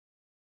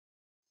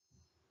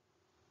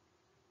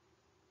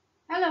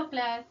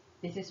class,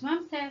 this is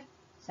Mom Steph,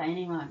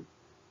 signing on.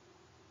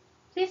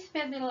 This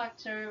video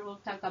lecture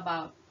will talk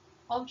about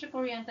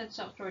Object-Oriented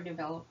Software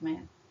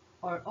Development,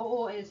 or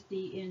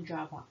OOSD in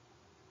Java.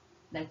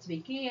 Let's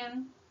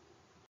begin.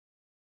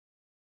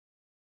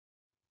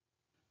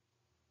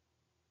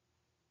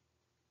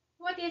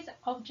 What is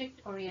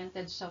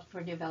Object-Oriented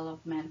Software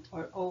Development,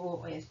 or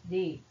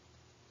OOSD?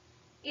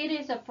 It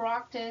is a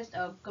practice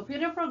of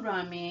computer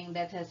programming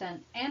that has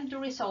an end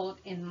result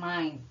in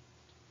mind.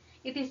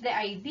 It is the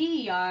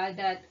idea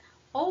that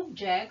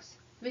objects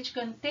which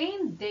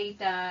contain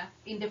data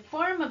in the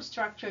form of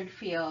structured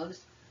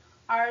fields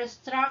are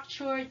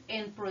structured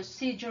in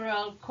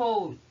procedural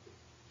code,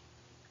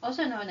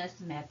 also known as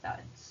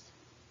methods.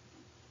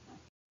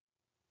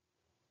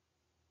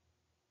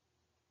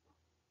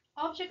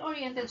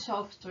 Object-oriented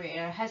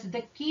software has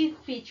the key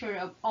feature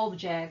of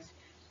objects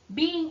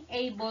being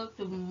able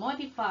to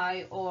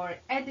modify or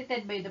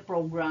edited by the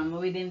program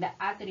within the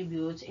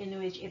attributes in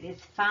which it is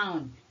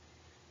found,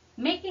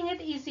 making it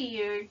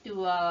easier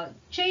to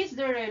change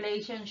the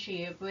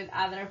relationship with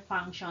other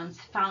functions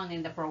found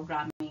in the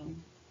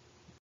programming.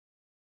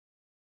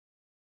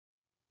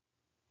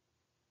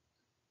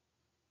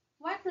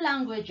 What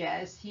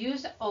languages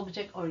use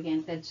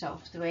object-oriented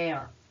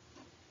software?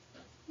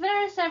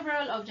 There are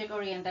several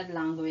object-oriented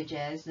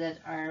languages that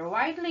are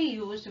widely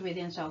used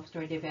within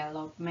software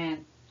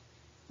development.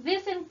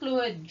 These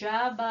include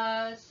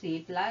Java,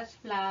 C++,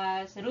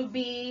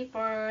 Ruby,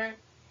 Perl,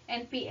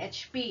 and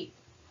PHP.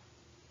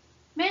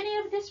 Many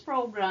of these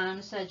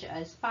programs, such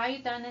as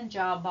Python and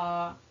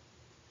Java,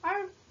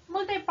 are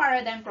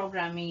multi-paradigm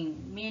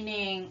programming,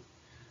 meaning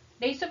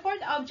they support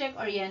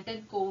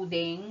object-oriented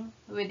coding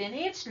within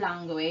each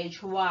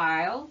language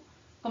while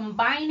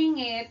combining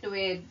it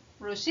with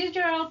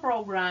procedural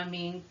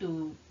programming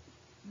to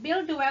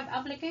build web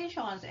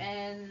applications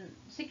and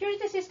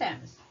security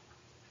systems.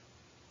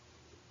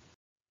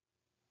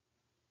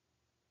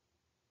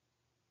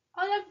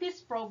 All of these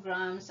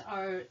programs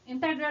are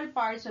integral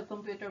parts of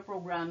computer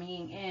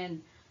programming,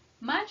 and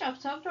much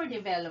of software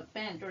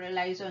development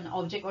relies on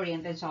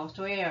object-oriented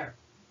software.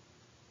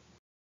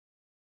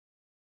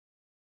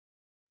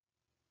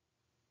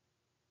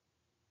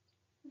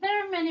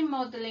 There are many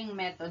modeling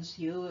methods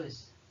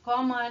used.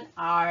 Common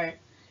are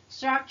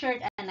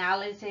structured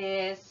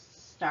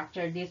analysis,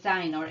 structured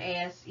design, or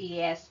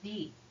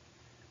SESD.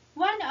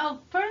 One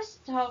of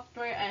first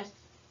software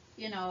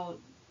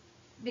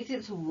this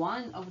is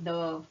one of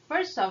the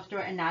first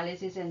software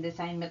analysis and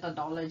design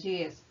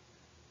methodologies,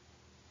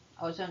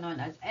 also known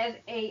as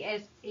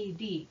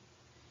SASAD.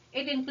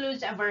 It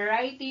includes a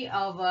variety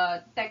of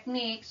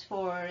techniques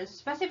for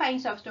specifying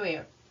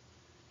software,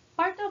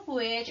 part of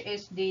which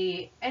is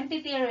the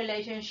entity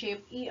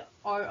relationship,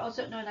 or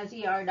also known as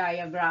ER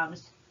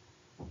diagrams.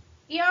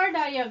 ER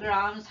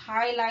diagrams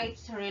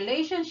highlights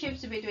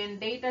relationships between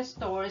data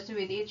stores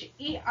with each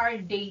ER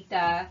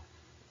data,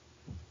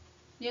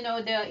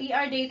 the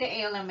ER data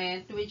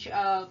element, which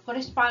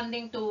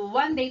corresponding to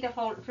one data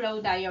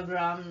flow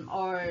diagram,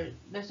 or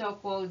the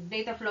so-called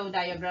data flow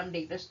diagram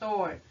data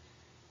store.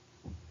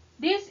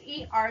 This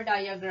ER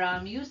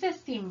diagram uses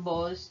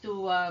symbols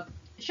to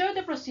show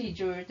the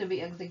procedure to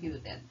be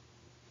executed.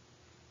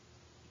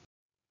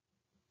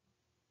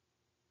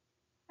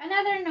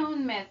 Another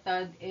known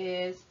method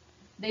is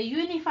the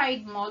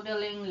Unified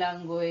Modeling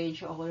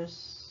Language, or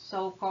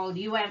so-called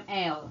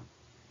UML.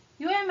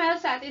 UML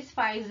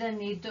satisfies the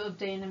need to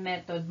obtain a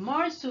method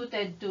more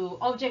suited to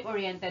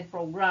object-oriented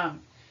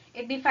program.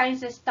 It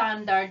defines a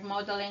standard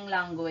modeling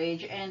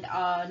language and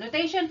a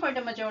notation for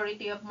the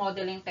majority of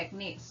modeling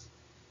techniques.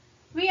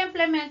 We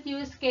implement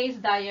use case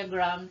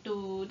diagram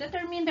to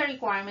determine the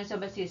requirements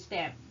of a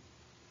system.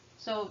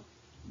 So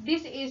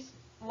this is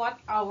what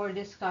our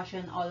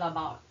discussion all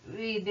about.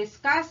 We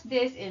discuss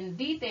this in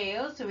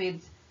details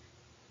with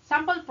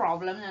sample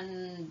problem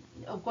and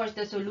of course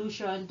the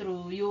solution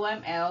through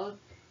UML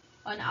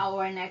on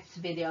our next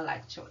video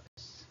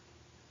lectures.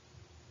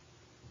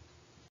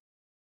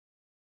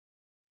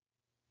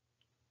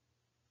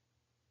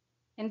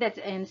 And that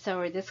ends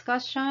our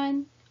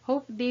discussion.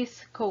 Hope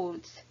these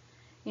codes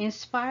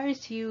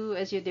inspires you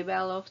as you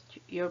develop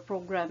your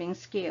programming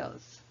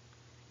skills.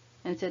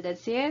 And so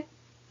that's it.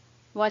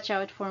 Watch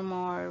out for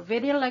more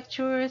video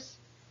lectures.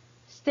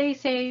 Stay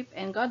safe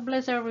and God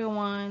bless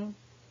everyone.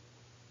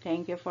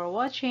 Thank you for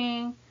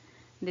watching.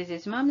 This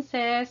is Mom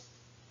Says,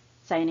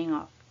 signing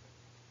off.